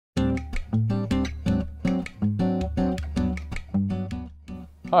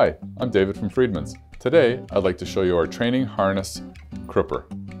Hi, I'm David from Friedman's. Today, I'd like to show you our training harness Crupper.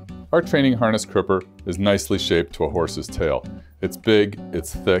 Our training harness Crupper is nicely shaped to a horse's tail. It's big,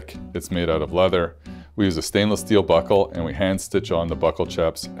 it's thick, it's made out of leather. We use a stainless steel buckle and we hand stitch on the buckle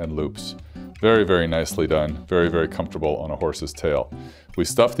chaps and loops. Very, very nicely done, very, very comfortable on a horse's tail. We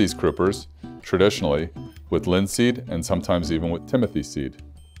stuff these Cruppers, traditionally, with linseed and sometimes even with timothy seed.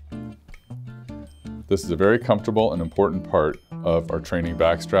 This is a very comfortable and important part of our training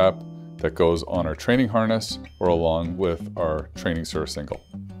backstrap that goes on our training harness or along with our training surcingle.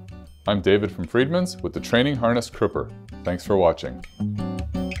 I'm David from Friedman's with the training harness Crupper. Thanks for watching.